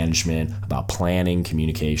 about management, about planning,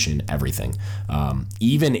 communication, everything.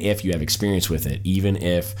 Even if you have experience with it, even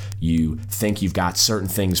if you think you've got certain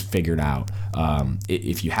things figured out,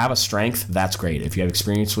 if you have a strength, that's great. If you have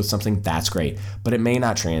experience with something, that's great. But it may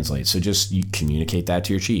not translate. So just you communicate that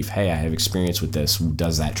to your chief. Hey, I have experience with this.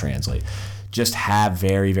 Does that translate? Just have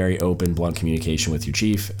very, very open, blunt communication with your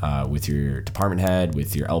chief, with your department head,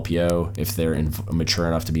 with your LPO, if they're mature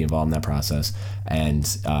enough to be involved in that process. And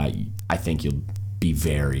I think you'll be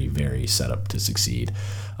very, very set up to succeed.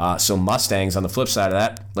 So Mustangs, on the flip side of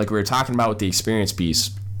that, like we were talking about with the experience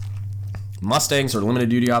piece, Mustangs are limited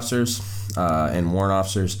duty officers and warrant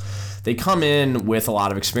officers. They come in with a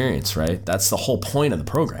lot of experience, right? That's the whole point of the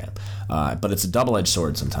program. But it's a double-edged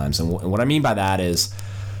sword sometimes. And what I mean by that is,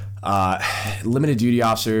 limited duty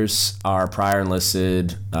officers are prior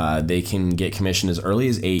enlisted. They can get commissioned as early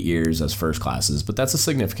as 8 years as first classes, but that's a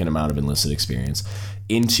significant amount of enlisted experience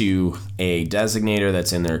into a designator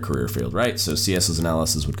that's in their career field, right? So CSs and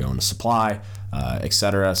LSs would go into supply,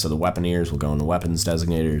 etc. So the weaponeers will go into weapons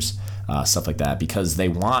designators, stuff like that, because they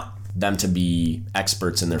want them to be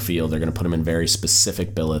experts in their field. They're going to put them in very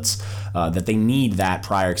specific billets that they need that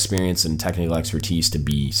prior experience and technical expertise to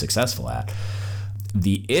be successful at.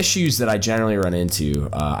 The issues that I generally run into,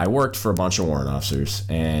 I worked for a bunch of warrant officers,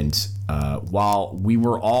 and while we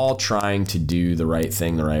were all trying to do the right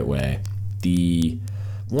thing the right way, the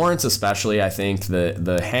warrants especially, I think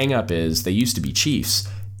the hang up is they used to be chiefs.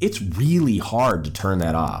 It's really hard to turn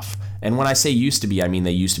that off. And when I say used to be, I mean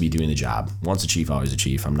they used to be doing the job. Once a chief, always a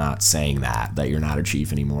chief. I'm not saying that you're not a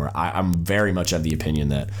chief anymore. I'm very much of the opinion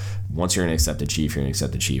that once you're an accepted chief, you're an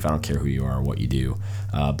accepted chief. I don't care who you are or what you do.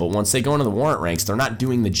 But once they go into the warrant ranks, they're not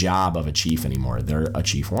doing the job of a chief anymore. They're a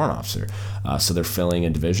chief warrant officer. So they're filling a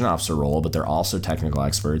division officer role, but they're also technical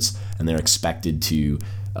experts, and they're expected to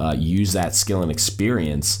use that skill and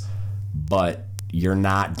experience, but you're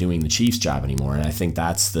not doing the chief's job anymore. And I think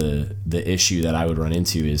that's the issue that I would run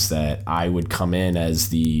into, is that I would come in as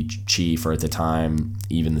the chief, or at the time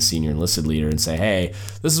even the senior enlisted leader, and say, hey,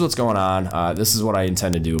 this is what's going on, this is what I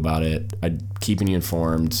intend to do about it, I'm keeping you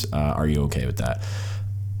informed, are you okay with that?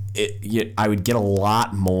 I would get a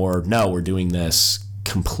lot more, no, we're doing this,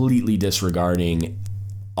 completely disregarding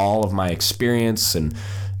all of my experience and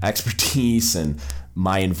expertise and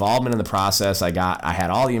my involvement in the process. I had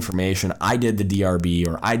all the information. I did the DRB,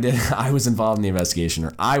 or I was involved in the investigation,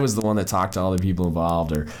 or I was the one that talked to all the people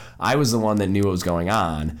involved, or I was the one that knew what was going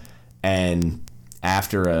on. And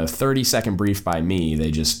after a 30-second brief by me,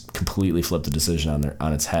 they just completely flipped the decision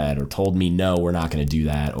on its head, or told me, no, we're not going to do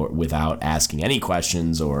that, or without asking any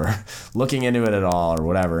questions or looking into it at all, or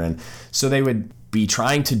whatever. And so they would be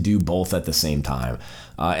trying to do both at the same time.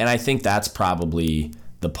 And I think that's probably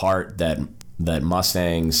the part that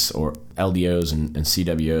Mustangs or LDOs and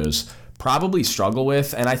CWOs probably struggle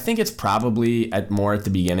with. And I think it's probably more at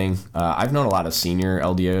the beginning. I've known a lot of senior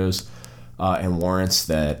LDOs and warrants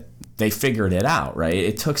that they figured it out, right?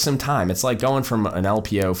 It took some time. It's like going from an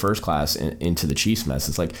LPO first class into the chief's mess.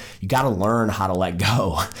 It's like you got to learn how to let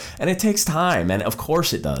go, and it takes time. And of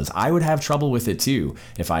course it does. I would have trouble with it too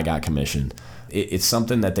if I got commissioned. It's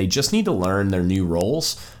something that they just need to learn their new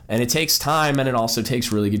roles, and it takes time, and it also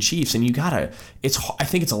takes really good chiefs. And I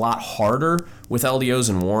think it's a lot harder with LDOs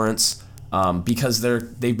and warrants because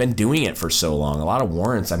they've been doing it for so long. A lot of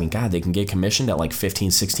warrants, I mean, God, they can get commissioned at like 15,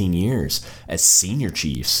 16 years as senior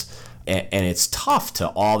chiefs. And it's tough to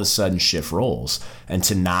all of a sudden shift roles and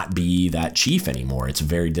to not be that chief anymore. It's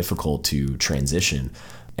very difficult to transition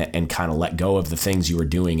and kind of let go of the things you were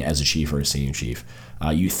doing as a chief or a senior chief.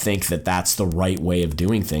 You think that that's the right way of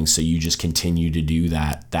doing things, so you just continue to do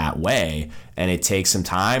that way, and it takes some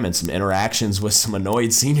time and some interactions with some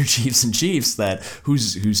annoyed senior chiefs and chiefs that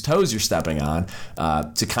whose toes you're stepping on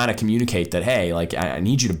to kind of communicate that, hey, like I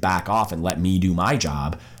need you to back off and let me do my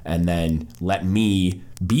job, and then let me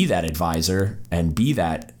be that advisor and be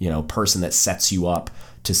that person that sets you up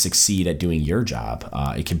to succeed at doing your job.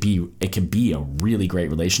 It could be a really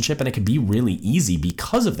great relationship, and it could be really easy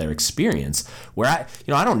because of their experience. Where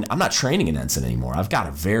I'm not training an ensign anymore. I've got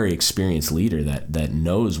a very experienced leader that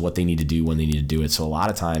knows what they need to do when they need to do it. So a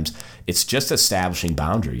lot of times it's just establishing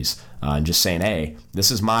boundaries and just saying, hey,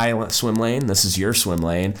 this is my swim lane, this is your swim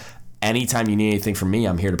lane. Anytime you need anything from me,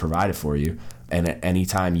 I'm here to provide it for you. And at any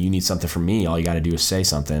time you need something from me, all you got to do is say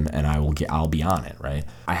something, and I'll be on it, right?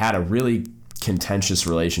 I had a really contentious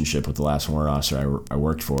relationship with the last warrant officer I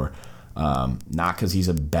worked for. Not because he's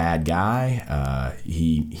a bad guy.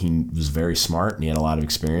 He was very smart and he had a lot of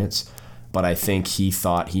experience, but I think he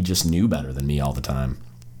thought he just knew better than me all the time.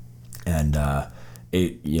 And I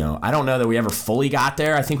don't know that we ever fully got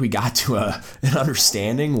there. I think we got to an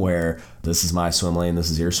understanding where this is my swim lane, this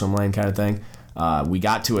is your swim lane kind of thing. We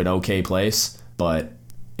got to an okay place, but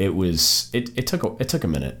it took a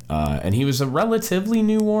minute. And he was a relatively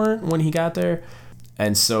new warrant when he got there.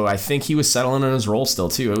 And so I think he was settling in his role still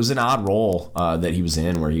too. It was an odd role that he was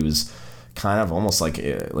in, where he was kind of almost like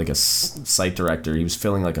a site director. He was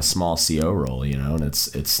filling like a small CO role, and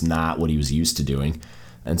it's not what he was used to doing.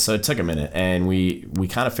 And so it took a minute, and we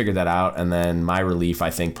kind of figured that out. And then my relief, I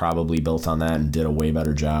think, probably built on that and did a way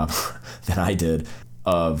better job than I did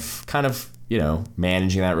of kind of,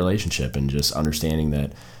 managing that relationship and just understanding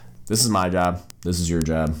that this is my job, this is your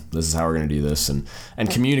job, this is how we're going to do this, and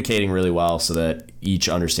communicating really well so that each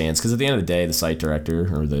understands. Because at the end of the day, the site director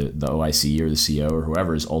or the OIC or the CO or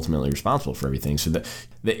whoever is ultimately responsible for everything. So that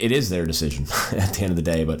it is their decision at the end of the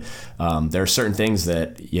day. But there are certain things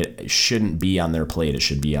that shouldn't be on their plate. It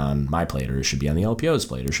should be on my plate, or it should be on the LPO's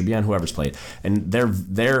plate, or it should be on whoever's plate. And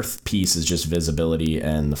their piece is just visibility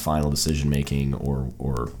and the final decision making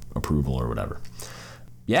or approval or whatever.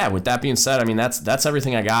 Yeah, with that being said, I mean, that's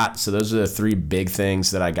everything I got. So those are the three big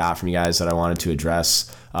things that I got from you guys that I wanted to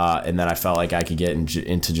address, and then I felt like I could get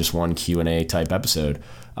into just one Q&A type episode.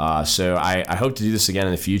 So I hope to do this again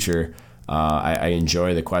in the future. I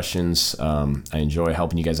enjoy the questions. I enjoy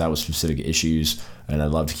helping you guys out with specific issues, and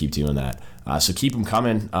I'd love to keep doing that. So keep them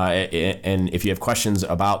coming. And if you have questions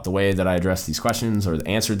about the way that I addressed these questions or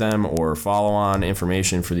answered them, or follow-on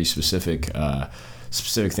information for these specific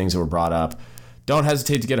things that were brought up, don't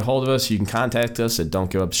hesitate to get a hold of us. You can contact us at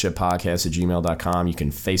don'tgiveuptheshitpodcast@gmail.com. You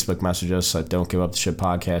can Facebook message us at Don't Give Up the Shit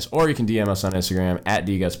Podcast, or you can DM us on Instagram at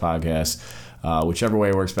DGutsPodcast. Whichever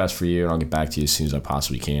way works best for you, and I'll get back to you as soon as I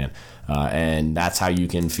possibly can. And that's how you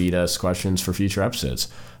can feed us questions for future episodes.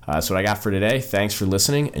 That's what I got for today. Thanks for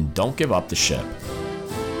listening, and don't give up the shit.